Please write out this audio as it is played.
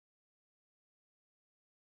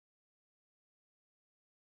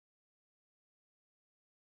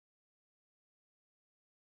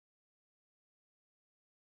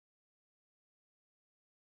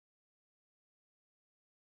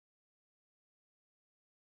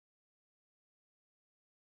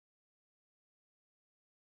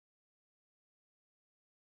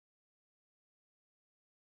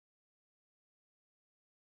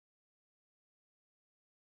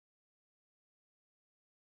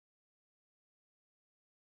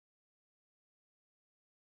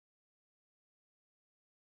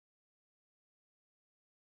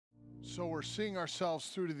So we're seeing ourselves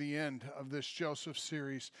through to the end of this Joseph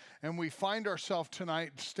series, and we find ourselves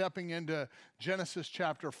tonight stepping into Genesis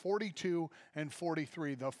chapter 42 and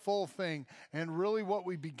 43, the full thing. And really what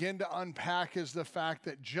we begin to unpack is the fact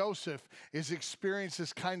that Joseph is experiencing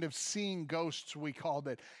this kind of seeing ghosts, we called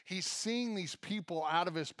it. He's seeing these people out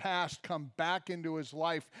of his past come back into his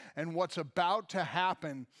life, and what's about to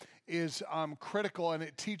happen is critical, and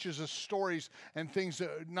it teaches us stories and things,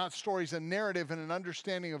 not stories, a narrative and an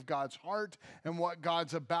understanding of God's heart and what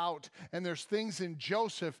God's about. And there's things in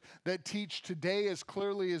Joseph that teach today as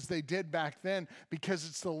clearly as they did back then, because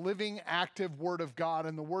it's the living, active Word of God,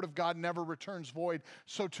 and the Word of God never returns void.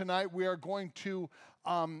 So tonight we are going to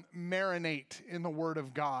marinate in the Word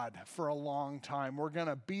of God for a long time. We're going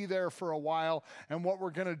to be there for a while, and what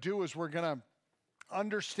we're going to do is we're going to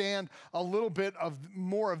understand a little bit of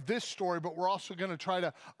more of this story, but we're also going to try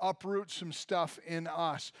to uproot some stuff in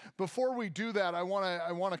us. Before we do that, I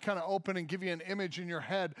want to kind of open and give you an image in your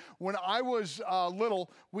head. When I was little,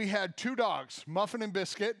 we had two dogs, Muffin and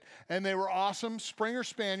Biscuit, and they were awesome Springer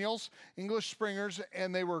Spaniels, English Springers,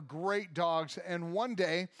 and they were great dogs. And one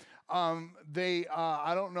day,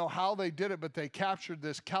 I don't know how they did it, but they captured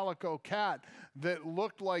this calico cat that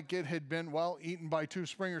looked like it had been, well, eaten by two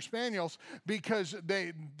Springer Spaniels, because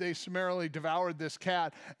they summarily devoured this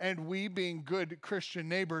cat. And we, being good Christian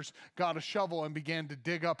neighbors, got a shovel and began to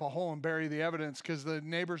dig up a hole and bury the evidence, because the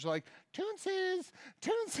neighbors were like, Toonsies,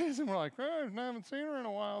 Toonsies. And we're like, I haven't seen her in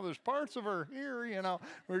a while. There's parts of her here, you know.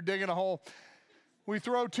 We're digging a hole. We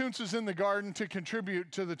throw Toonses in the garden to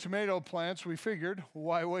contribute to the tomato plants. We figured,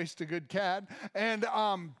 why waste a good cat? And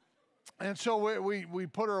so we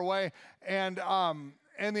put her away. And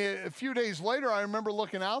a few days later, I remember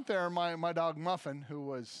looking out there, and my dog Muffin, who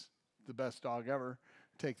was the best dog ever.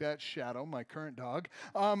 Take that, Shadow, my current dog.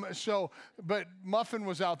 But Muffin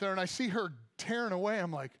was out there, and I see her tearing away.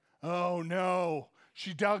 I'm like, oh no.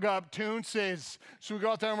 She dug up Toonses. So we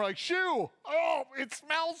go out there and we're like, shoo! Oh, it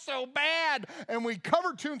smells so bad. And we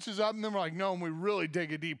covered Toonses up, and then we're like, no, and we really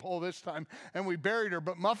dig a deep hole this time. And we buried her.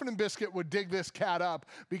 But Muffin and Biscuit would dig this cat up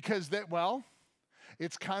because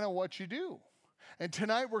it's kind of what you do. And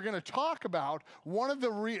tonight we're going to talk about one of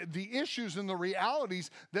the issues and the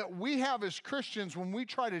realities that we have as Christians when we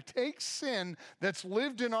try to take sin that's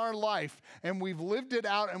lived in our life, and we've lived it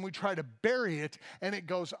out, and we try to bury it, and it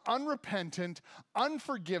goes unrepentant,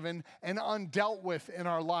 unforgiven, and undealt with in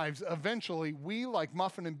our lives. Eventually, we, like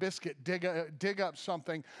Muffin and Biscuit, dig up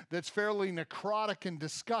something that's fairly necrotic and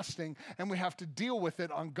disgusting, and we have to deal with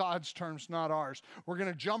it on God's terms, not ours. We're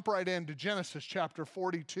going to jump right into Genesis chapter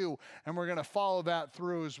 42, and we're going to follow that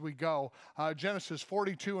through as we go. Genesis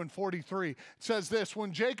 42 and 43. It says this: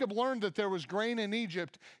 when Jacob learned that there was grain in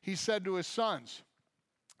Egypt, he said to his sons,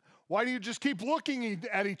 why do you just keep looking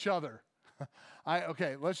at each other?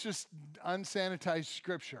 Okay, let's just unsanitize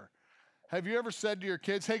scripture. Have you ever said to your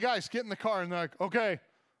kids, hey guys, get in the car? And they're like, okay.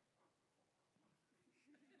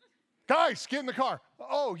 Guys, get in the car.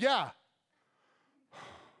 Oh, yeah.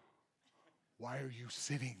 Why are you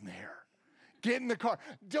sitting there? Get in the car.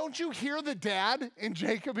 Don't you hear the dad in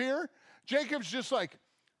Jacob here? Jacob's just like,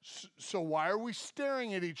 so why are we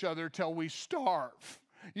staring at each other till we starve?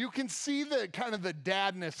 You can see the kind of the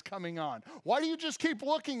dadness coming on. Why do you just keep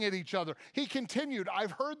looking at each other? He continued,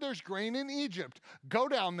 I've heard there's grain in Egypt. Go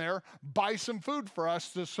down there, buy some food for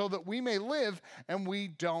us so that we may live and we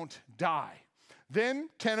don't die. Then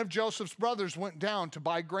 10 of Joseph's brothers went down to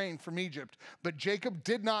buy grain from Egypt. But Jacob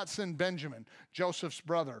did not send Benjamin, Joseph's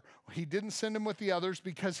brother. He didn't send him with the others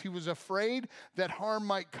because he was afraid that harm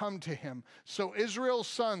might come to him. So Israel's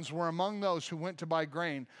sons were among those who went to buy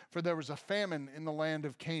grain, for there was a famine in the land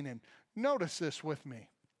of Canaan. Notice this with me.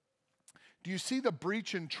 Do you see the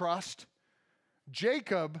breach in trust?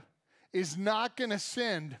 Jacob is not going to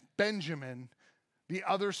send Benjamin, the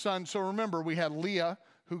other son. So remember, we had Leah,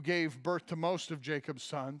 who gave birth to most of Jacob's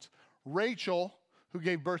sons, Rachel, who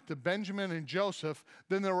gave birth to Benjamin and Joseph.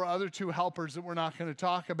 Then there were other two helpers that we're not going to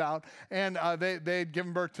talk about, and they had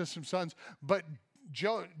given birth to some sons. But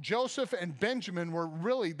Joseph and Benjamin were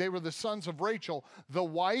the sons of Rachel, the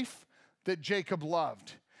wife that Jacob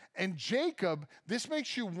loved. And Jacob, this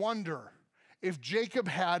makes you wonder if Jacob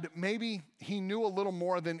maybe he knew a little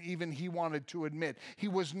more than even he wanted to admit. He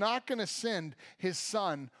was not going to send his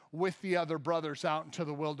son with the other brothers out into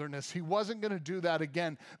the wilderness. He wasn't going to do that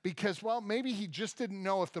again because, maybe he just didn't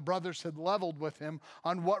know if the brothers had leveled with him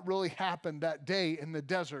on what really happened that day in the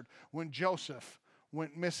desert when Joseph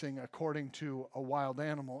went missing according to a wild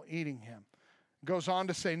animal eating him. Goes on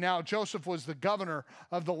to say, now Joseph was the governor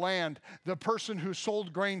of the land, the person who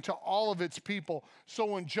sold grain to all of its people. So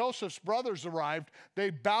when Joseph's brothers arrived, they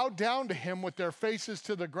bowed down to him with their faces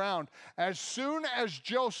to the ground. As soon as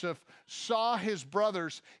Joseph saw his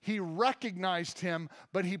brothers, he recognized him,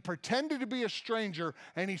 but he pretended to be a stranger,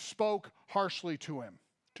 and he spoke harshly to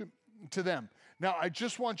them. Now, I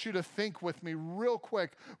just want you to think with me real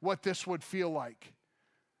quick what this would feel like.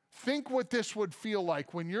 Think what this would feel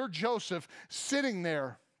like when you're Joseph sitting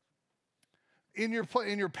there in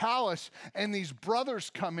your palace, and these brothers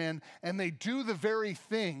come in and they do the very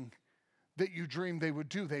thing that you dreamed they would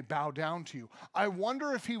do. They bow down to you. I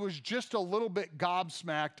wonder if he was just a little bit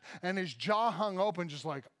gobsmacked and his jaw hung open, just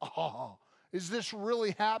like, oh, is this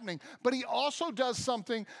really happening? But he also does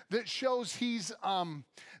something that shows he's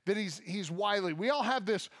wily. We all have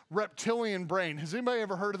this reptilian brain. Has anybody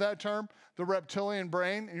ever heard of that term? The reptilian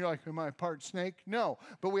brain? And you're like, am I part snake? No.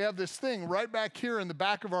 But we have this thing right back here in the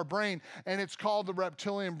back of our brain, and it's called the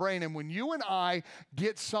reptilian brain. And when you and I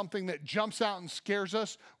get something that jumps out and scares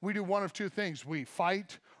us, we do one of two things. We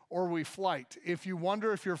fight or we flight. If you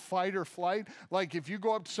wonder if you're fight or flight, like if you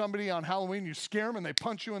go up to somebody on Halloween, you scare them and they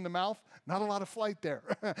punch you in the mouth, not a lot of flight there.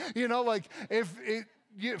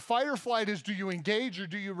 Fight or flight is, do you engage or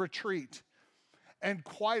do you retreat? And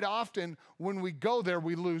quite often when we go there,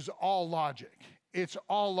 we lose all logic. It's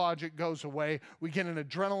all logic goes away. We get an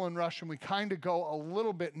adrenaline rush and we kind of go a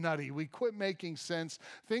little bit nutty. We quit making sense.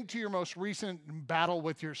 Think to your most recent battle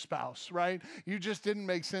with your spouse, right? You just didn't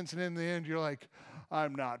make sense, and in the end, you're like,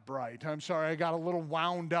 I'm not bright. I'm sorry, I got a little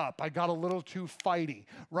wound up. I got a little too fighty,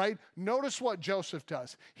 right? Notice what Joseph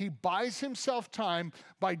does. He buys himself time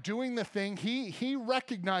by doing the thing. He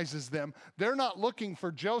recognizes them. They're not looking for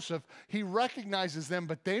Joseph. He recognizes them,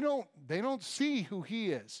 but they don't see who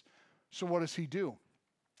he is. So what does he do?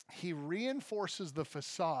 He reinforces the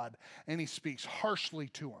facade and he speaks harshly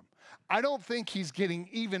to them. I don't think he's getting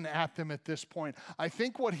even at them at this point. I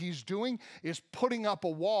think what he's doing is putting up a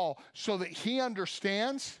wall so that he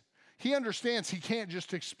understands he can't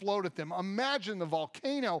just explode at them. Imagine the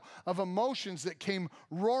volcano of emotions that came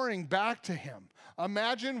roaring back to him.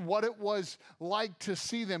 Imagine what it was like to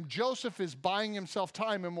see them. Joseph is buying himself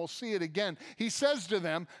time, and we'll see it again. He says to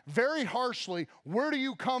them very harshly, "Where do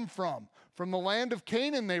you come from?" "From the land of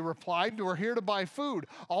Canaan," they replied. "We're here to buy food."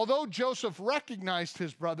 Although Joseph recognized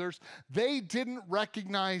his brothers, they didn't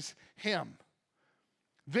recognize him.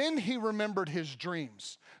 Then he remembered his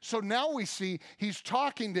dreams. So now we see he's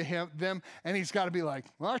talking to them, and he's got to be like,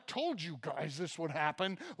 well, I told you guys this would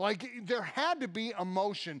happen. Like, there had to be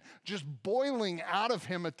emotion just boiling out of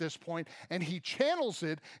him at this point, and he channels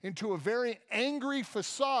it into a very angry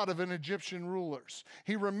facade of an Egyptian ruler's.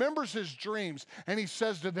 He remembers his dreams, and he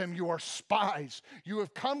says to them, "You are spies. You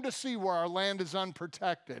have come to see where our land is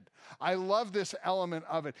unprotected." I love this element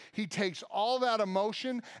of it. He takes all that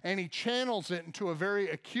emotion, and he channels it into a very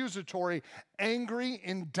accusatory, angry,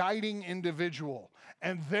 indicting individual.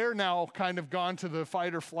 And they're now kind of gone to the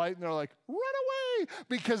fight or flight, and they're like, run away,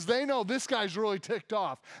 because they know this guy's really ticked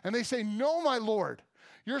off. And they say, "No, my lord,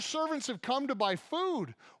 your servants have come to buy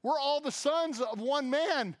food. We're all the sons of one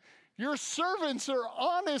man. Your servants are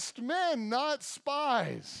honest men, not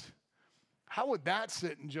spies." How would that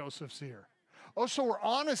sit in Joseph's ear? Oh, so we're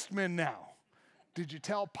honest men now. Did you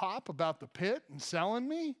tell Pop about the pit and selling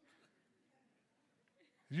me?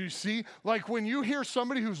 You see, like when you hear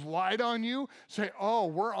somebody who's lied on you say, "Oh,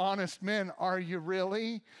 we're honest men." Are you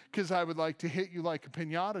really? Because I would like to hit you like a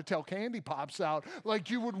piñata till candy pops out. Like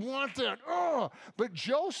you would want that. Oh, but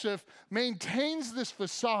Joseph maintains this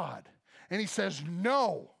facade, and he says,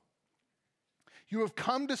 "No. You have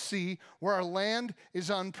come to see where our land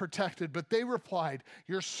is unprotected." But they replied,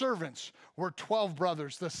 "Your servants were 12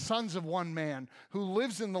 brothers, the sons of one man, who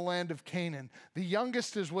lives in the land of Canaan. The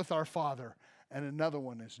youngest is with our father, and another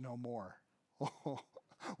one is no more." Oh,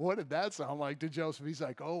 what did that sound like to Joseph? He's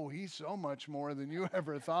like, "Oh, he's so much more than you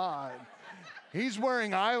ever thought. He's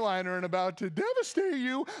wearing eyeliner and about to devastate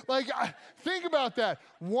you." Like, think about that.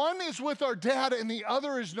 One is with our dad and the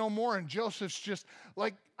other is no more. And Joseph's just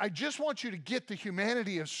like, I just want you to get the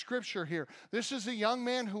humanity of Scripture here. This is a young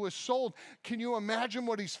man who was sold. Can you imagine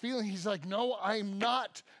what he's feeling? He's like, "No, I'm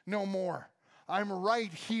not no more. I'm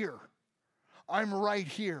right here. I'm right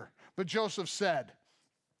here." But Joseph said,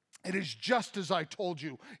 "It is just as I told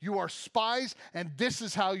you. You are spies, and this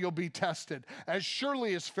is how you'll be tested. As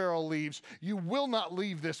surely as Pharaoh leaves, you will not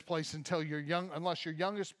leave this place until unless your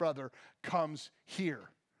youngest brother comes here."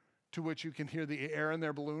 To which you can hear the air in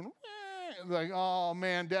their balloon. Like, oh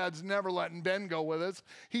man, Dad's never letting Ben go with us.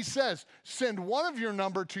 He says, send one of your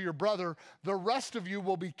number to your brother. The rest of you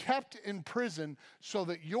will be kept in prison so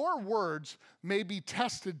that your words may be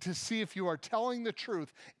tested to see if you are telling the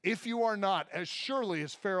truth. If you are not, as surely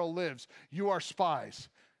as Pharaoh lives, you are spies.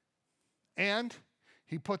 And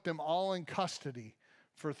he put them all in custody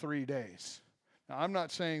for 3 days. Now, I'm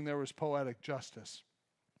not saying there was poetic justice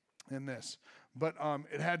in this, but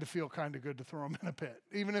it had to feel kind of good to throw him in a pit,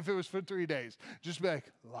 even if it was for 3 days. Just be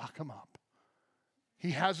like, lock him up.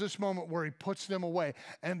 He has this moment where he puts them away,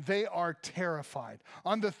 and they are terrified.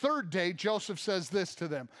 On the 3rd day, Joseph says this to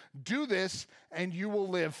them, do this, and you will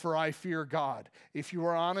live, for I fear God. If you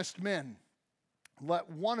are honest men, let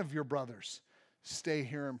one of your brothers stay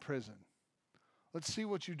here in prison. Let's see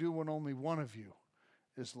what you do when only one of you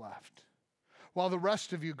is left, while the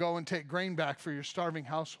rest of you go and take grain back for your starving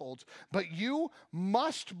households. But you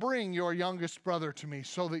must bring your youngest brother to me,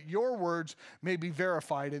 so that your words may be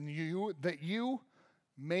verified, and that you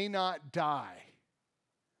may not die.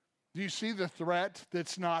 Do you see the threat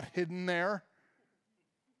that's not hidden there?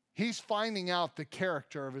 He's finding out the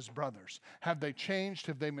character of his brothers. Have they changed?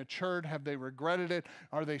 Have they matured? Have they regretted it?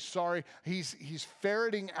 Are they sorry? He's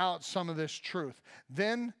ferreting out some of this truth.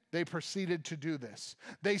 Then they proceeded to do this.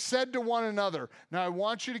 They said to one another, now I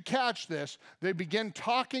want you to catch this. They begin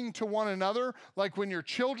talking to one another like when your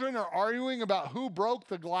children are arguing about who broke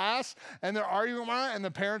the glass, and they're arguing about it, and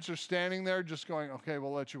the parents are standing there just going, okay,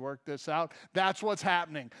 we'll let you work this out. That's what's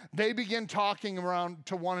happening. They begin talking around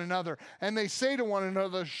to one another, and they say to one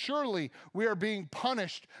another, surely we are being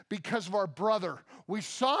punished because of our brother. We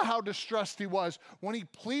saw how distressed he was when he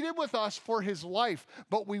pleaded with us for his life,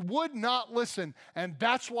 but we would not listen, and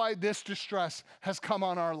that's why this distress has come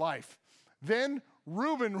on our life. Then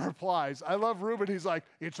Reuben replies, I love Reuben. He's like,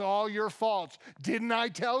 it's all your fault. Didn't I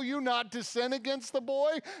tell you not to sin against the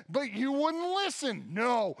boy? But you wouldn't listen.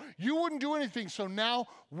 No, you wouldn't do anything. So now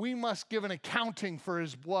we must give an accounting for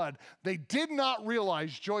his blood. They did not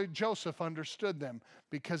realize Joseph understood them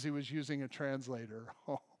because he was using a translator.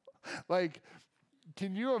 Like,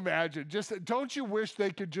 can you imagine? Don't you wish they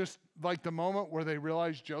could just, like the moment where they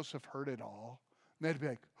realized Joseph heard it all? And they'd be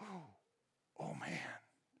like, oh man,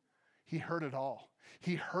 he heard it all.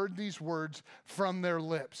 He heard these words from their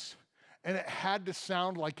lips, and it had to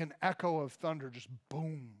sound like an echo of thunder, just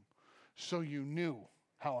boom. So you knew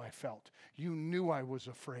how I felt. You knew I was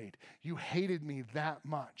afraid. You hated me that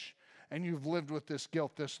much, and you've lived with this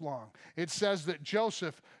guilt this long. It says that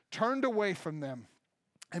Joseph turned away from them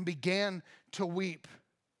and began to weep,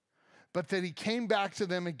 but that he came back to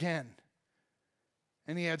them again.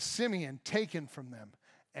 And he had Simeon taken from them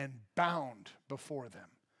and bound before them.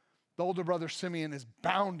 The older brother Simeon is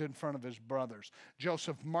bound in front of his brothers.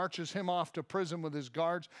 Joseph marches him off to prison with his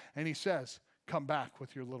guards, and he says, come back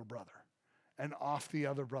with your little brother. And off the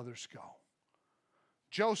other brothers go.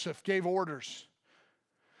 Joseph gave orders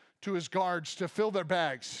to his guards to fill their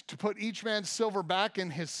bags, to put each man's silver back in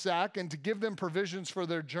his sack, and to give them provisions for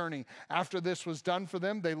their journey. After this was done for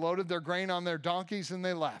them, they loaded their grain on their donkeys and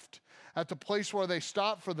they left. At the place where they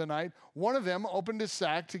stopped for the night, one of them opened his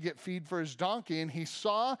sack to get feed for his donkey, and he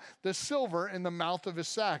saw the silver in the mouth of his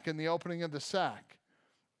sack, in the opening of the sack.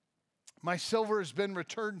 My silver has been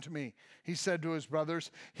returned to me, he said to his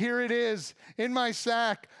brothers. Here it is in my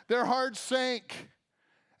sack. Their hearts sank,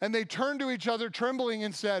 and they turned to each other trembling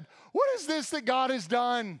and said, what is this that God has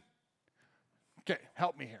done? Okay,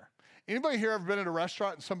 help me here. Anybody here ever been at a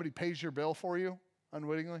restaurant and somebody pays your bill for you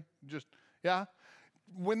unwittingly? Yeah?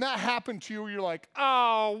 When that happened to you, you're like,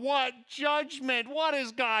 oh, what judgment? What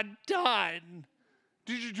has God done?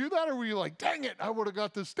 Did you do that, or were you like, dang it, I would have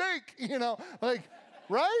got the steak,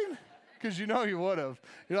 right? Because you know you would have.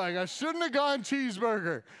 You're like, I shouldn't have gone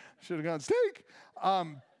cheeseburger. I should have gone steak.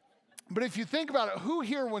 But if you think about it, who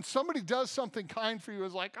here, when somebody does something kind for you,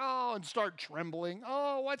 is like, oh, and start trembling.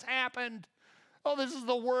 Oh, what's happened? Oh, this is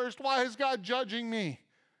the worst. Why is God judging me?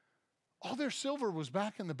 All their silver was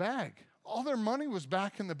back in the bag. All their money was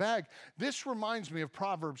back in the bag. This reminds me of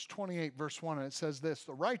Proverbs 28, verse 1, and it says this,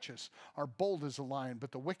 the righteous are bold as a lion,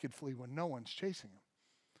 but the wicked flee when no one's chasing them.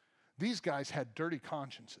 These guys had dirty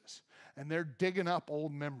consciences, and they're digging up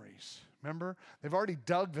old memories. Remember? They've already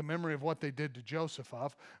dug the memory of what they did to Joseph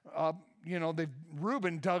up.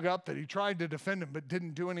 Reuben dug up that he tried to defend him but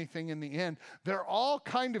didn't do anything in the end. They're all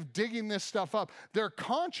kind of digging this stuff up. Their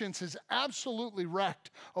conscience is absolutely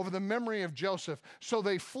wrecked over the memory of Joseph, so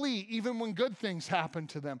they flee even when good things happen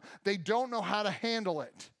to them. They don't know how to handle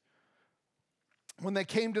it. when they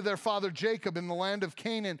came to their father Jacob in the land of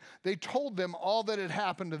Canaan, they told them all that had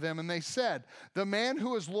happened to them. And they said, the man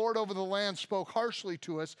who is Lord over the land spoke harshly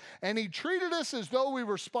to us, and he treated us as though we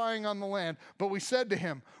were spying on the land. But we said to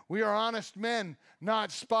him, we are honest men,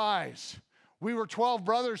 not spies. We were 12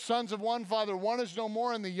 brothers, sons of one father. One is no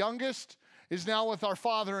more, and the youngest is now with our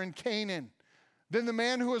father in Canaan. Then the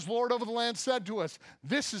man who is Lord over the land said to us,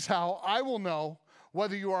 this is how I will know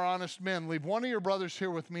whether you are honest men. Leave one of your brothers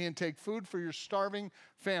here with me and take food for your starving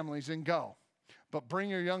families and go. But bring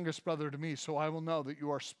your youngest brother to me, so I will know that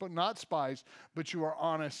you are not spies, but you are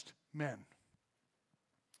honest men.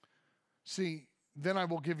 See, then I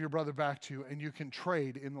will give your brother back to you, and you can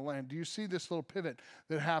trade in the land. Do you see this little pivot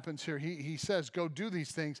that happens here? He says, go do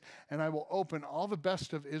these things, and I will open all the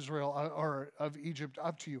best of Israel or of Egypt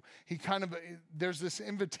up to you. There's this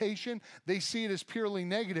invitation. They see it as purely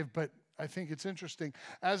negative, but I think it's interesting.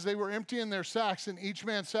 As they were emptying their sacks, and each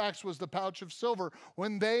man's sacks was the pouch of silver,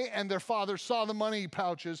 when they and their father saw the money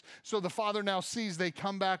pouches, so the father now sees they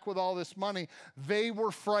come back with all this money, they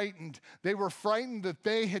were frightened. They were frightened that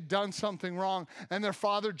they had done something wrong. And their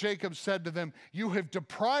father Jacob said to them, you have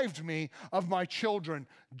deprived me of my children.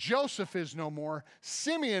 Joseph is no more.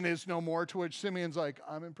 Simeon is no more. To which Simeon's like,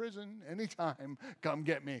 I'm in prison anytime. Come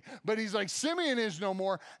get me. But he's like, Simeon is no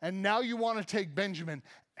more. And now you want to take Benjamin.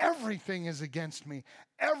 Everything is against me.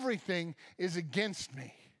 Everything is against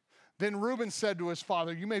me. Then Reuben said to his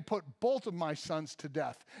father, you may put both of my sons to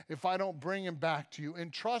death if I don't bring him back to you.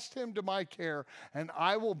 Entrust him to my care, and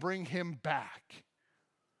I will bring him back.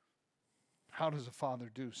 How does a father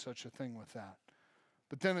do such a thing with that?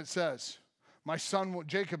 But then it says,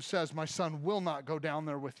 Jacob says, my son will not go down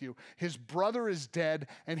there with you. His brother is dead,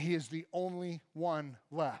 and he is the only one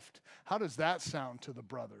left. How does that sound to the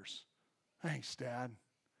brothers? Thanks, Dad.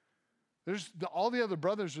 All the other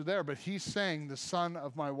brothers are there, but he's saying the son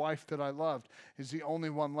of my wife that I loved is the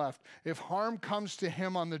only one left. If harm comes to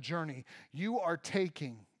him on the journey you are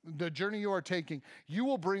taking, you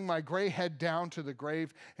will bring my gray head down to the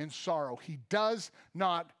grave in sorrow. He does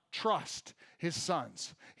not trust his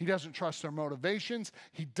sons. He doesn't trust their motivations.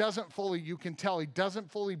 You can tell he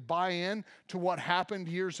doesn't fully buy in to what happened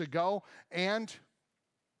years ago. And,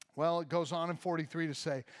 well, it goes on in 43 to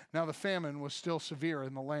say, now the famine was still severe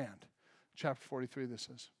in the land. Chapter 43, this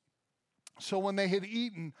is. So when they had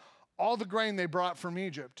eaten all the grain they brought from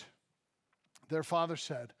Egypt, their father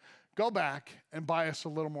said, go back and buy us a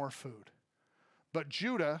little more food. But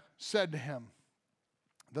Judah said to him,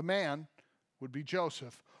 the man, would be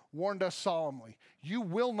Joseph, warned us solemnly, you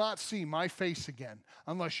will not see my face again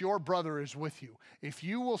unless your brother is with you. If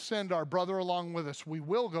you will send our brother along with us, we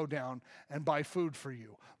will go down and buy food for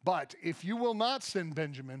you. But if you will not send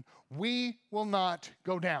Benjamin, we will not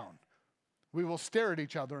go down. We will stare at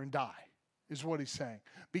each other and die, is what he's saying.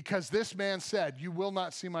 Because this man said, you will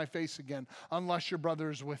not see my face again unless your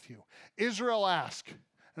brother is with you. Israel asked,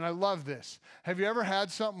 and I love this, have you ever had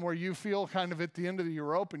something where you feel kind of at the end of your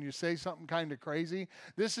rope and you say something kind of crazy?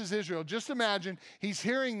 This is Israel. Just imagine he's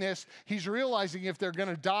hearing this. He's realizing if they're going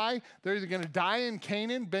to die, they're either going to die in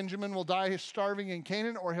Canaan. Benjamin will die starving in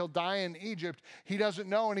Canaan, or he'll die in Egypt. He doesn't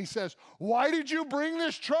know. And he says, why did you bring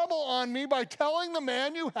this trouble on me by telling the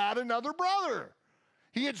man you had another brother?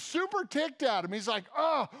 He had super ticked at him. He's like,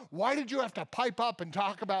 oh, why did you have to pipe up and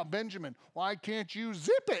talk about Benjamin? Why can't you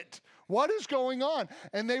zip it? What is going on?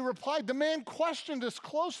 And they replied, the man questioned us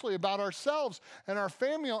closely about ourselves and our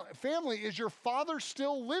family. Is your father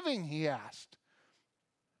still living? He asked.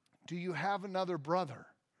 Do you have another brother?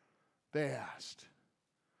 They asked.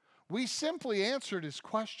 We simply answered his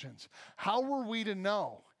questions. How were we to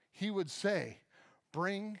know? He would say,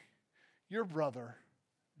 bring your brother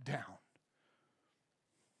down.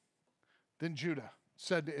 Then Judah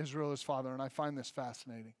said to Israel his father, and I find this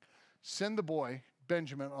fascinating, send the boy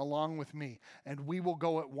Benjamin along with me, and we will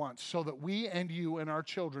go at once, so that we and you and our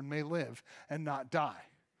children may live and not die.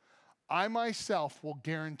 I myself will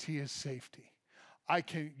guarantee his safety.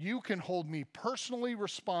 You can hold me personally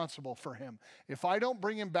responsible for him. If I don't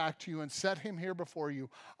bring him back to you and set him here before you,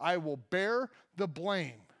 I will bear the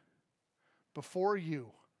blame before you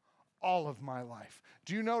all of my life.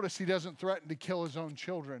 Do you notice he doesn't threaten to kill his own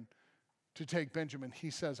children to take Benjamin? He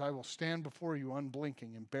says, I will stand before you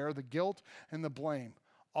unblinking and bear the guilt and the blame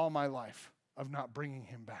all my life of not bringing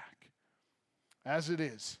him back. As it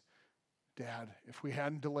is, Dad, if we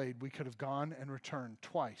hadn't delayed, we could have gone and returned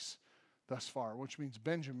twice thus far, which means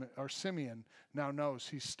Simeon now knows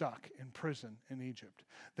he's stuck in prison in Egypt.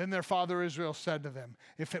 Then their father Israel said to them,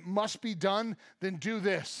 if it must be done, then do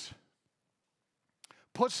this.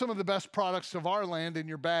 Put some of the best products of our land in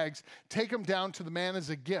your bags. Take them down to the man as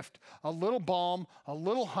a gift. A little balm, a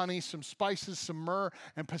little honey, some spices, some myrrh,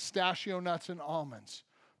 and pistachio nuts and almonds.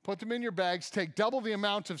 Put them in your bags. Take double the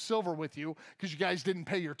amount of silver with you, because you guys didn't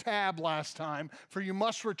pay your tab last time, for you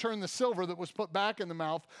must return the silver that was put back in the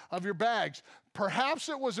mouth of your bags. Perhaps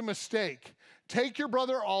it was a mistake. Take your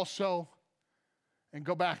brother also and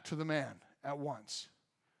go back to the man at once.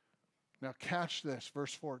 Now catch this,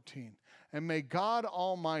 verse 14. And may God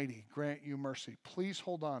Almighty grant you mercy. Please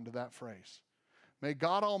hold on to that phrase. May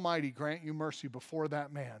God Almighty grant you mercy before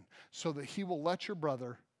that man, so that he will let your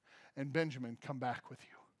brother and Benjamin come back with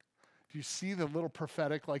you. Do you see the little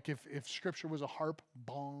prophetic, like if Scripture was a harp,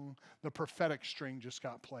 bong, the prophetic string just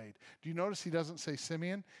got played. Do you notice he doesn't say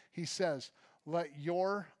Simeon? He says, let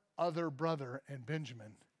your other brother and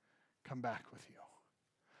Benjamin come back with you.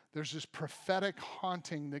 There's this prophetic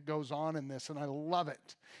haunting that goes on in this, and I love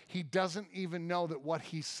it. He doesn't even know that what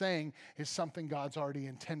he's saying is something God's already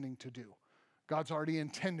intending to do. God's already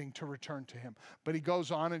intending to return to him. But he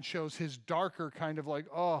goes on and shows his darker kind of like,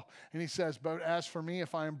 oh, and he says, but as for me,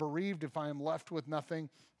 if I am bereaved, if I am left with nothing,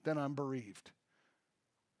 then I'm bereaved.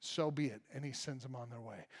 So be it. And he sends them on their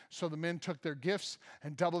way. So the men took their gifts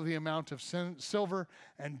and doubled the amount of silver,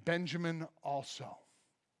 and Benjamin also.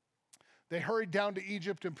 They hurried down to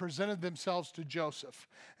Egypt and presented themselves to Joseph.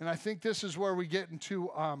 And I think this is where we get into,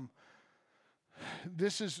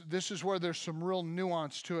 this is where there's some real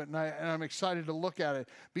nuance to it. And I'm excited to look at it,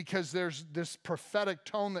 because there's this prophetic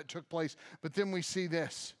tone that took place. But then we see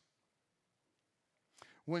this.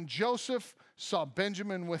 When Joseph saw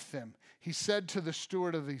Benjamin with them, he said to the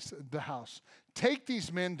steward of the house, take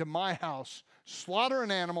these men to my house, slaughter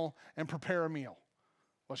an animal, and prepare a meal.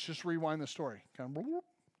 Let's just rewind the story. Kind of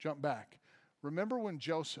jump back. Remember when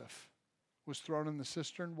Joseph was thrown in the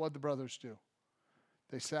cistern? What did the brothers do?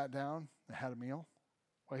 They sat down, they had a meal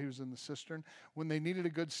while he was in the cistern. When they needed a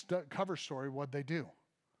good cover story, what did they do?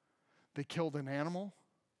 They killed an animal,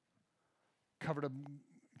 covered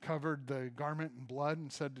the garment in blood,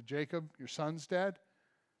 and said to Jacob, your son's dead.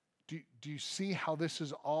 Do you see how this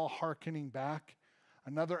is all hearkening back?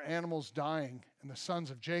 Another animal's dying, and the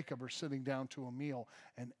sons of Jacob are sitting down to a meal,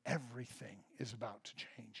 and everything is about to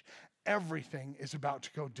change. Everything is about to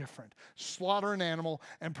go different. Slaughter an animal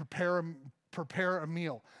and prepare a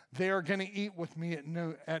meal. They are going to eat with me at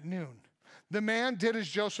noon. The man did as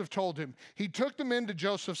Joseph told him. He took them into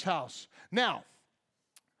Joseph's house. Now,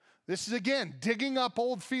 this is again digging up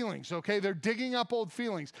old feelings, okay? They're digging up old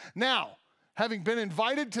feelings. Now, having been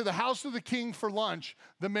invited to the house of the king for lunch,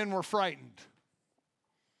 the men were frightened.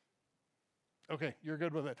 Okay, you're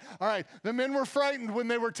good with it. All right, the men were frightened when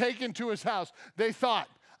they were taken to his house. They thought,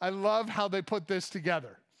 I love how they put this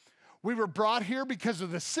together. We were brought here because of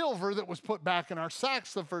the silver that was put back in our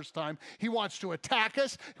sacks the first time. He wants to attack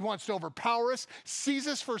us. He wants to overpower us, seize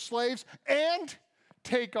us for slaves, and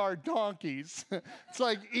take our donkeys. It's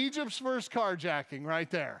like Egypt's first carjacking right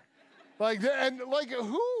there. That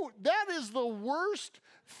is the worst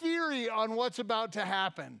theory on what's about to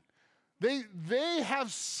happen. They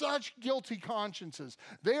have such guilty consciences.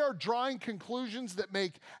 They are drawing conclusions that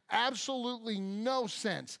make absolutely no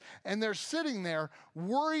sense. And they're sitting there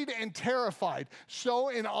worried and terrified. So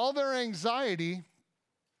in all their anxiety,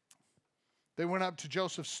 they went up to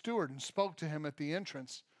Joseph's steward and spoke to him at the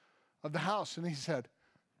entrance of the house. And he said,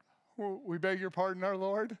 we beg your pardon, our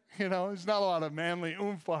Lord. You know, there's not a lot of manly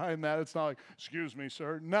oomph behind that. It's not like, excuse me,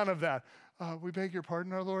 sir. None of that. We beg your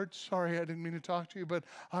pardon, our Lord. Sorry, I didn't mean to talk to you, but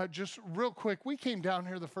just real quick, we came down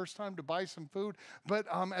here the first time to buy some food, but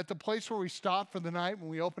at the place where we stopped for the night when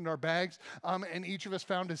we opened our bags, and each of us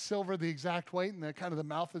found a silver the exact weight in the kind of the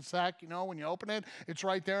mouth of the sack, you know, when you open it, it's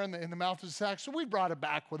right there in the mouth of the sack. So we brought it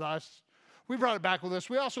back with us.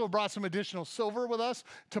 We also brought some additional silver with us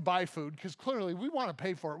to buy food, because clearly we want to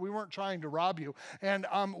pay for it. We weren't trying to rob you. And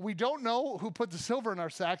we don't know who put the silver in our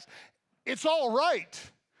sacks. It's all right,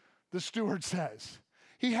 the steward says.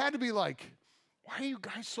 He had to be like, why are you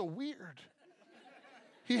guys so weird?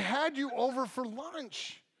 He had you over for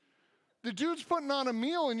lunch. The dude's putting on a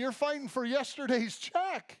meal and you're fighting for yesterday's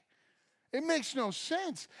check. It makes no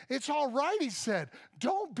sense. It's all right, he said.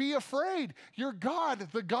 Don't be afraid. Your God,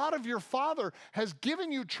 the God of your father, has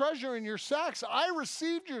given you treasure in your sacks. I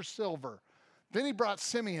received your silver. Then he brought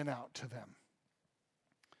Simeon out to them.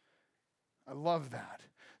 I love that.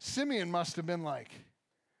 Simeon must have been like,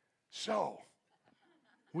 so,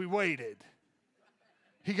 we waited.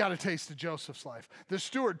 He got a taste of Joseph's life. The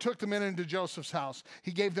steward took the men into Joseph's house.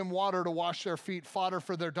 He gave them water to wash their feet, fodder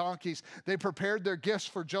for their donkeys. They prepared their gifts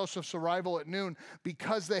for Joseph's arrival at noon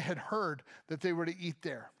because they had heard that they were to eat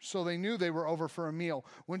there. So they knew they were over for a meal.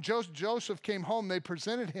 When Joseph came home, they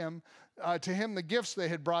presented to him the gifts they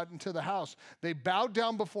had brought into the house. They bowed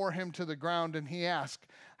down before him to the ground, and he asked,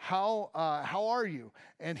 how are you?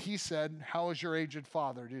 And he said, how is your aged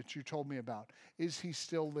father that you told me about? Is he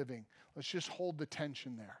still living? Let's just hold the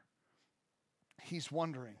tension there. He's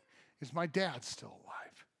wondering, is my dad still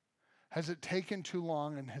alive? Has it taken too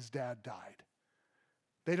long and his dad died?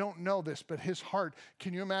 They don't know this, but his heart,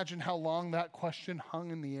 can you imagine how long that question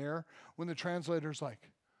hung in the air when the translator's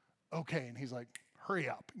like, okay, and he's like, hurry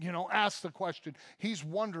up, ask the question. He's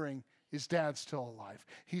wondering, is dad still alive?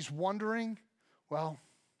 He's wondering, well,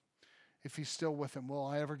 if he's still with him, will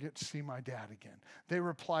I ever get to see my dad again? They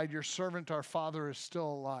replied, your servant, our father, is still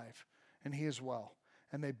alive, and he is well.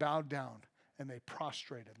 And they bowed down, and they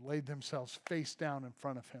prostrated, laid themselves face down in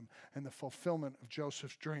front of him. And the fulfillment of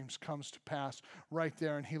Joseph's dreams comes to pass right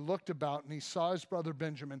there. And he looked about, and he saw his brother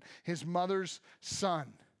Benjamin, his mother's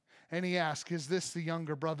son. And he asked, is this the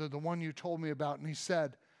younger brother, the one you told me about? And he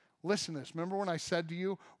said, listen to this. Remember when I said to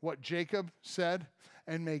you what Jacob said?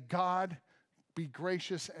 And may God be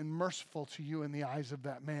gracious and merciful to you in the eyes of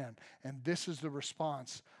that man. And this is the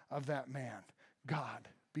response of that man. God,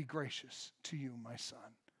 be gracious to you, my son.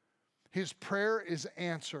 His prayer is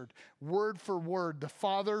answered word for word. The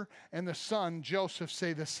father and the son, Joseph,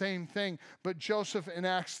 say the same thing, but Joseph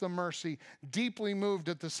enacts the mercy. Deeply moved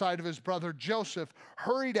at the sight of his brother, Joseph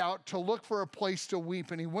hurried out to look for a place to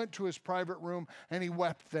weep, and he went to his private room and he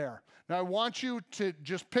wept there. Now I want you to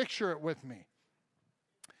just picture it with me.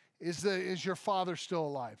 Is your father still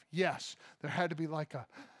alive? Yes. There had to be like a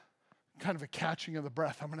kind of a catching of the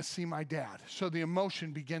breath. I'm going to see my dad. So the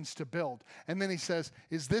emotion begins to build. And then he says,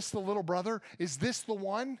 is this the little brother? Is this the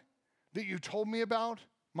one that you told me about?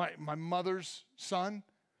 My mother's son?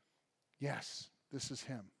 Yes, this is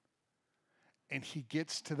him. And he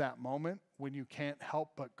gets to that moment when you can't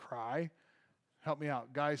help but cry. Help me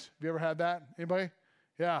out. Guys, have you ever had that? Anybody?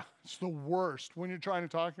 Yeah, it's the worst. When you're trying to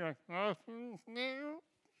talk, you're like, oh, no.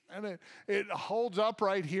 And it holds up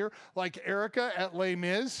right here like Erica at Les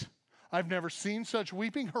Mis. I've never seen such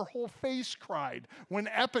weeping. Her whole face cried when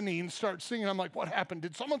Eponine starts singing. I'm like, what happened?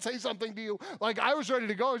 Did someone say something to you? Like, I was ready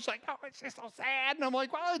to go. She's like, oh, it's just so sad. And I'm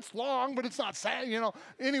like, well, it's long, but it's not sad,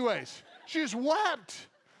 Anyways, she just wept.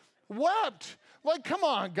 Like, come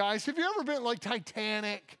on, guys. Have you ever been like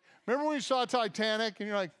Titanic? Remember when you saw Titanic and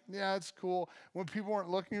you're like, yeah, it's cool. When people weren't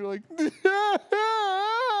looking, you're like,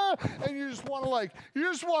 and you just want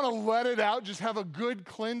to let it out, just have a good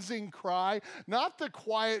cleansing cry. Not the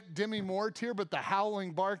quiet Demi Moore tear, but the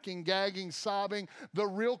howling, barking, gagging, sobbing, the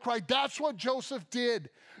real cry. That's what Joseph did.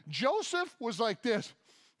 Joseph was like this.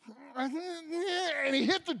 And he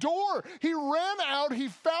hit the door. He ran out, he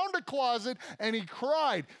found a closet, and he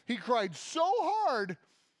cried. He cried so hard,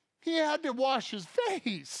 he had to wash his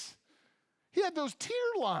face. He had those tear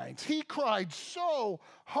lines. He cried so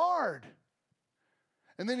hard.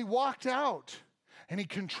 And then he walked out and he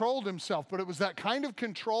controlled himself. But it was that kind of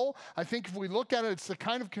control. I think if we look at it, it's the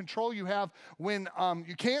kind of control you have when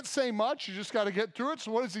you can't say much. You just got to get through it.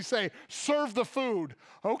 So what does he say? Serve the food.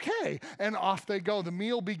 Okay. And off they go. The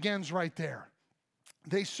meal begins right there.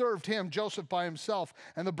 They served him, Joseph, by himself,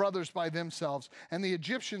 and the brothers by themselves, and the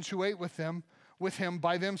Egyptians who ate with him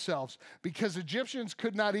by themselves, because Egyptians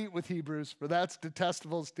could not eat with Hebrews, for that's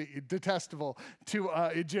detestable to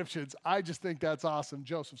Egyptians. I just think that's awesome.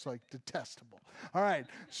 Joseph's like, detestable. All right,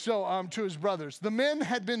 so to his brothers. The men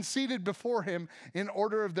had been seated before him in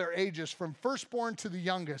order of their ages, from firstborn to the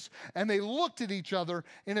youngest, and they looked at each other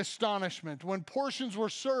in astonishment. When portions were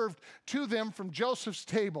served to them from Joseph's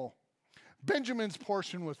table, Benjamin's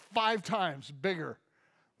portion was 5 times bigger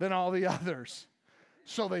than all the others.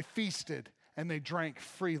 So they feasted and they drank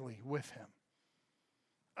freely with him.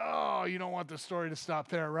 Oh, you don't want the story to stop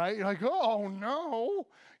there, right? You're like, oh no.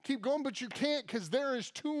 Keep going, but you can't, because there is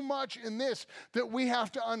too much in this that we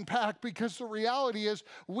have to unpack, because the reality is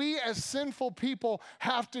we as sinful people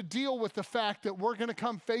have to deal with the fact that we're going to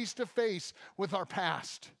come face to face with our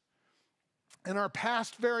past. And our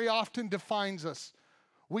past very often defines us.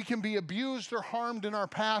 We can be abused or harmed in our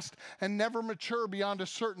past and never mature beyond a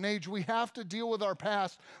certain age. We have to deal with our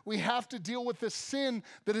past. We have to deal with the sin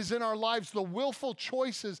that is in our lives, the willful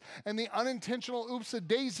choices and the unintentional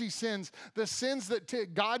oops-a-daisy sins, the sins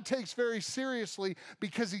that God takes very seriously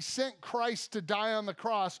because he sent Christ to die on the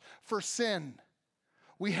cross for sin.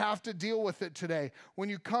 We have to deal with it today. When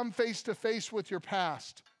you come face to face with your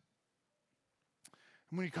past,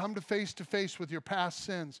 And when you come to face with your past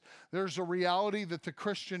sins, there's a reality that the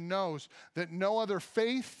Christian knows that no other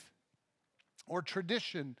faith or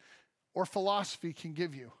tradition or philosophy can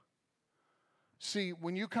give you. See,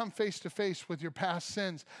 when you come face to face with your past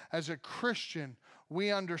sins, as a Christian,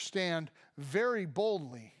 we understand very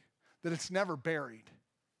boldly that it's never buried.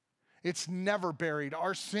 It's never buried.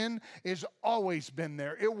 Our sin has always been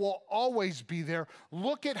there. It will always be there.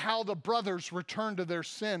 Look at how the brothers return to their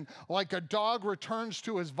sin. Like a dog returns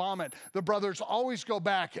to his vomit. The brothers always go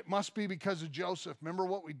back. It must be because of Joseph. Remember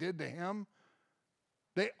what we did to him?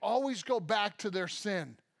 They always go back to their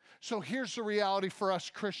sin. So here's the reality for us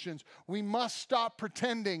Christians. We must stop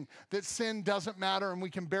pretending that sin doesn't matter and we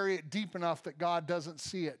can bury it deep enough that God doesn't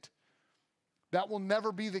see it. That will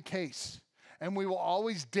never be the case. And we will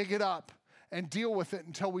always dig it up and deal with it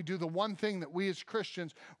until we do the one thing that we as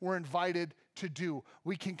Christians were invited to do.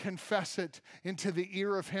 We can confess it into the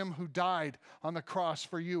ear of him who died on the cross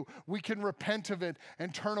for you. We can repent of it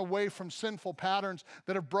and turn away from sinful patterns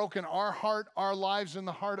that have broken our heart, our lives, and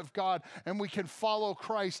the heart of God. And we can follow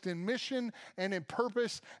Christ in mission and in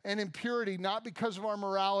purpose and in purity, not because of our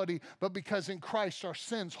morality, but because in Christ our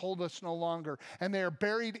sins hold us no longer. And they are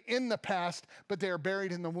buried in the past, but they are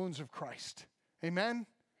buried in the wounds of Christ. Amen?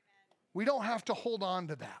 We don't have to hold on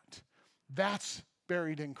to that. That's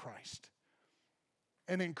buried in Christ.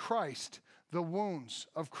 And in Christ, the wounds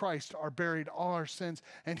of Christ are buried, all our sins,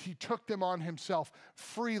 and he took them on himself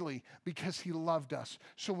freely because he loved us.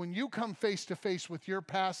 So when you come face to face with your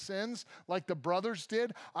past sins, like the brothers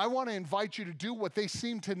did, I want to invite you to do what they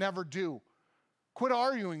seem to never do. Quit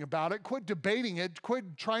arguing about it, quit debating it,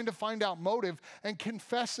 quit trying to find out motive, and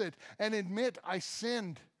confess it and admit, I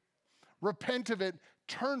sinned. Repent of it,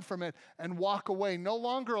 turn from it, and walk away. No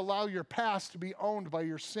longer allow your past to be owned by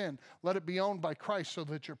your sin. Let it be owned by Christ so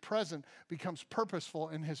that your present becomes purposeful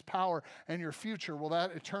in his power, and your future, well,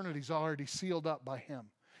 that eternity is already sealed up by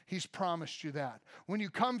him. He's promised you that. When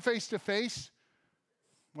you come face to face,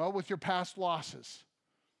 well, with your past losses.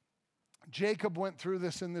 Jacob went through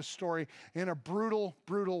this in this story in a brutal,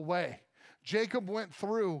 brutal way. Jacob went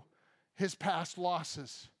through his past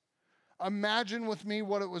losses. Imagine with me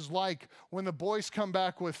what it was like when the boys come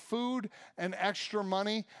back with food and extra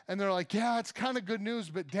money, and they're like, yeah, it's kind of good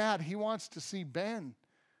news, but Dad, he wants to see Ben.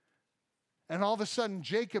 And all of a sudden,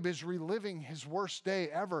 Jacob is reliving his worst day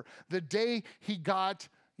ever. The day he got,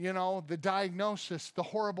 the diagnosis, the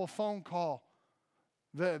horrible phone call,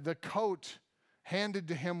 the coat handed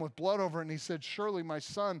to him with blood over it, and he said, surely my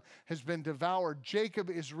son has been devoured. Jacob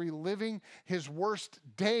is reliving his worst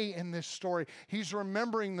day in this story. He's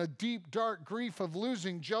remembering the deep, dark grief of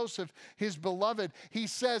losing Joseph, his beloved. He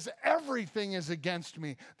says, everything is against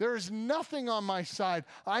me. There is nothing on my side.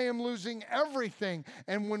 I am losing everything.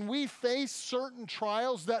 And when we face certain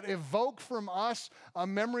trials that evoke from us a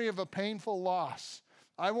memory of a painful loss,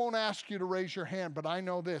 I won't ask you to raise your hand, but I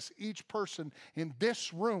know this. Each person in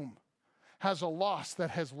this room has a loss that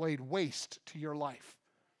has laid waste to your life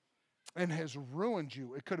and has ruined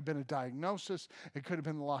you. It could have been a diagnosis. It could have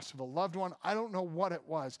been the loss of a loved one. I don't know what it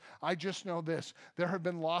was. I just know this. There have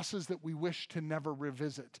been losses that we wish to never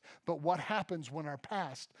revisit. But what happens when our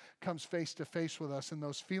past comes face to face with us and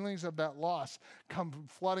those feelings of that loss come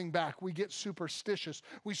flooding back? We get superstitious.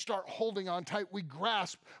 We start holding on tight. We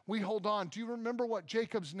grasp. We hold on. Do you remember what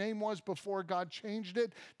Jacob's name was before God changed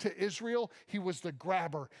it to Israel? He was the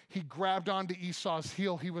grabber. He grabbed onto Esau's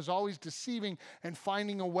heel. He was always deceiving and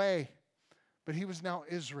finding a way. But he was now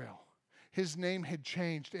Israel. His name had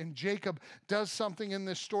changed. And Jacob does something in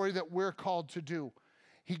this story that we're called to do.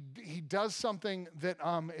 He does something that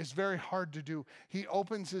is very hard to do. He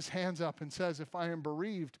opens his hands up and says, if I am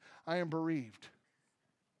bereaved, I am bereaved.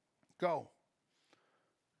 Go.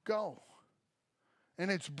 Go.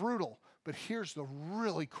 And it's brutal. But here's the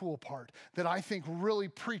really cool part that I think really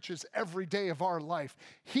preaches every day of our life.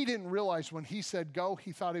 He didn't realize when he said go,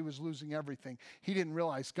 he thought he was losing everything. He didn't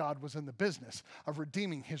realize God was in the business of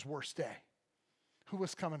redeeming his worst day. Who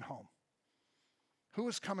was coming home? Who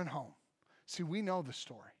was coming home? See, we know the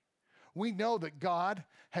story. We know that God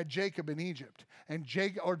had Jacob in Egypt and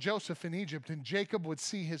Joseph in Egypt, and Jacob would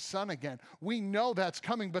see his son again. We know that's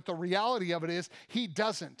coming, but the reality of it is he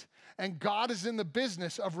doesn't. And God is in the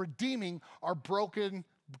business of redeeming our broken,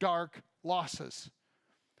 dark losses.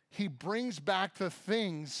 He brings back the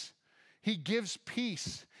things. He gives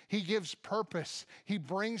peace. He gives purpose. He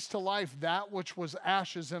brings to life that which was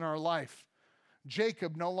ashes in our life.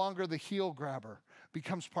 Jacob, no longer the heel grabber,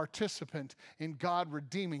 becomes participant in God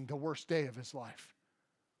redeeming the worst day of his life.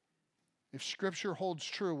 If Scripture holds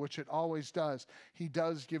true, which it always does, he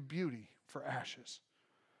does give beauty for ashes.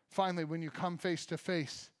 Finally, when you come face to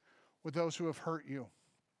face with those who have hurt you,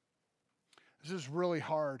 This is really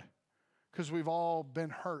hard because we've all been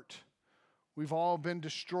hurt. We've all been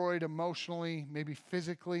destroyed emotionally, maybe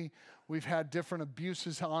physically. We've had different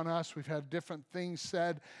abuses on us. We've had different things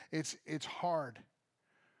said. It's hard.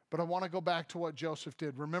 But I want to go back to what Joseph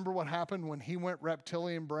did. Remember what happened when he went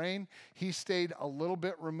reptilian brain? He stayed a little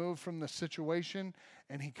bit removed from the situation,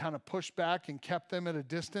 and he kind of pushed back and kept them at a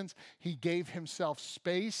distance. He gave himself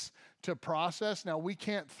space to process. Now, we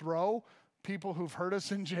can't throw people who've hurt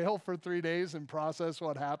us in jail for 3 days and process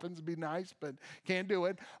what happens. It'd be nice, but can't do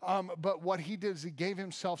it. But what he did is he gave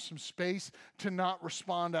himself some space to not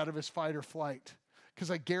respond out of his fight or flight.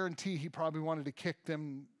 Because I guarantee he probably wanted to kick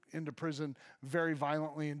them into prison very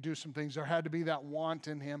violently and do some things. There had to be that want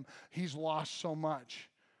in him. He's lost so much.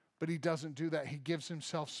 But he doesn't do that. He gives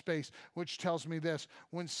himself space, which tells me this.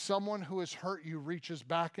 When someone who has hurt you reaches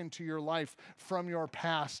back into your life from your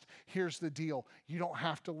past, here's the deal. You don't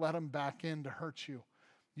have to let them back in to hurt you.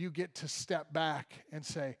 You get to step back and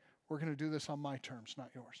say, we're going to do this on my terms,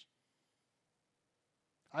 not yours.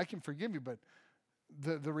 I can forgive you, but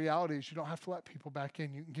the reality is you don't have to let people back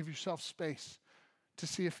in. You can give yourself space to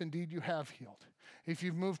see if indeed you have healed. If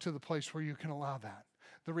you've moved to the place where you can allow that.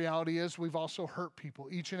 The reality is we've also hurt people.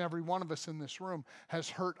 Each and every one of us in this room has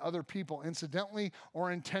hurt other people. Incidentally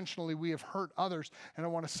or intentionally, we have hurt others. And I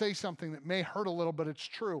want to say something that may hurt a little, but it's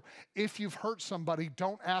true. If you've hurt somebody,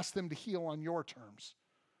 don't ask them to heal on your terms.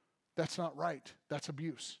 That's not right. That's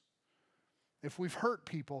abuse. If we've hurt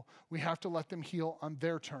people, we have to let them heal on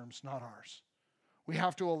their terms, not ours. We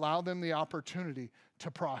have to allow them the opportunity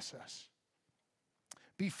to process.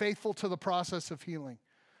 Be faithful to the process of healing.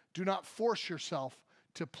 Do not force yourself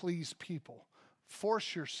to please people.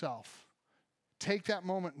 Force yourself. Take that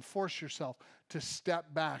moment and force yourself to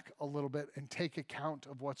step back a little bit and take account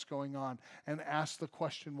of what's going on and ask the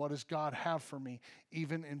question, what does God have for me,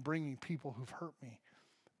 even in bringing people who've hurt me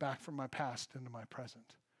back from my past into my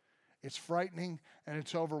present? It's frightening and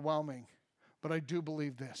it's overwhelming, but I do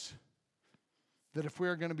believe this, that if we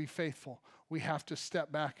are going to be faithful, we have to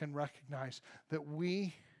step back and recognize that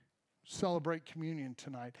we celebrate communion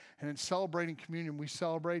tonight. And in celebrating communion, we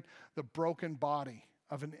celebrate the broken body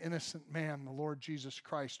of an innocent man, the Lord Jesus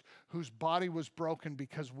Christ, whose body was broken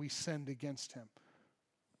because we sinned against him.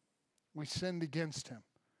 We sinned against him.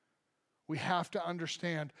 We have to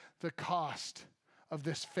understand the cost of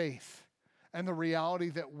this faith and the reality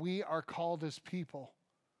that we are called as people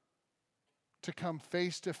to come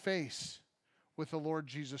face to face with the Lord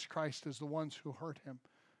Jesus Christ as the ones who hurt him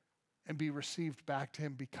and be received back to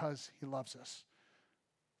him because he loves us.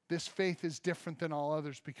 This faith is different than all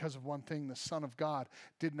others because of one thing. The Son of God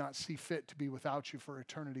did not see fit to be without you for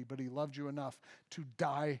eternity, but he loved you enough to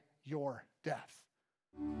die your death.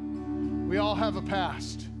 We all have a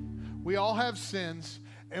past. We all have sins.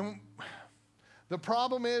 And the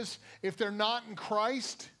problem is, if they're not in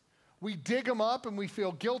Christ, we dig them up and we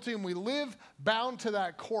feel guilty and we live bound to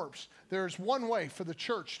that corpse. There's one way for the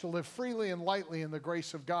church to live freely and lightly in the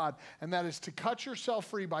grace of God, and that is to cut yourself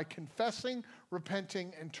free by confessing,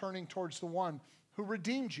 repenting, and turning towards the one who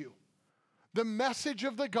redeemed you. The message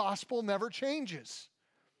of the gospel never changes.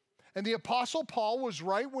 And the Apostle Paul was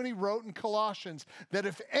right when he wrote in Colossians that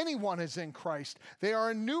if anyone is in Christ, they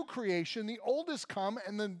are a new creation. The old has come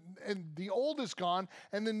and the old is gone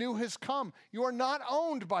and the new has come. You are not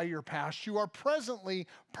owned by your past. You are presently,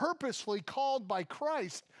 purposefully called by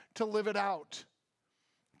Christ to live it out.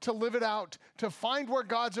 To live it out, to find where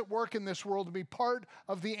God's at work in this world, to be part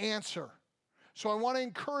of the answer. So I want to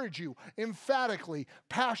encourage you emphatically,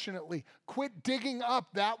 passionately, quit digging up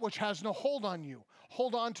that which has no hold on you.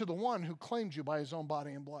 Hold on to the one who claimed you by his own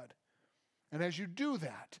body and blood. And as you do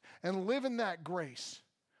that and live in that grace,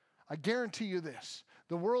 I guarantee you this,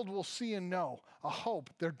 the world will see and know a hope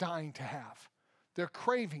they're dying to have. They're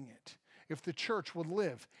craving it if the church would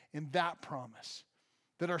live in that promise,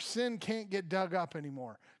 that our sin can't get dug up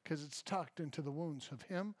anymore because it's tucked into the wounds of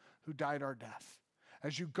him who died our death.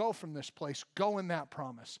 As you go from this place, go in that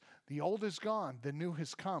promise. The old is gone, the new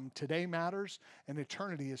has come. Today matters, and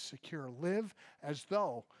eternity is secure. Live as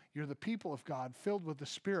though you're the people of God, filled with the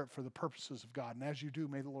Spirit for the purposes of God. And as you do,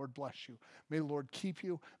 may the Lord bless you. May the Lord keep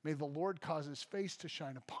you. May the Lord cause his face to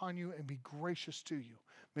shine upon you and be gracious to you.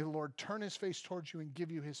 May the Lord turn his face towards you and give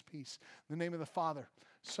you his peace. In the name of the Father,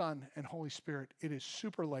 Son, and Holy Spirit. It is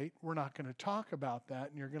super late. We're not going to talk about that,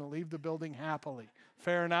 and you're going to leave the building happily.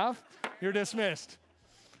 Fair enough? You're dismissed.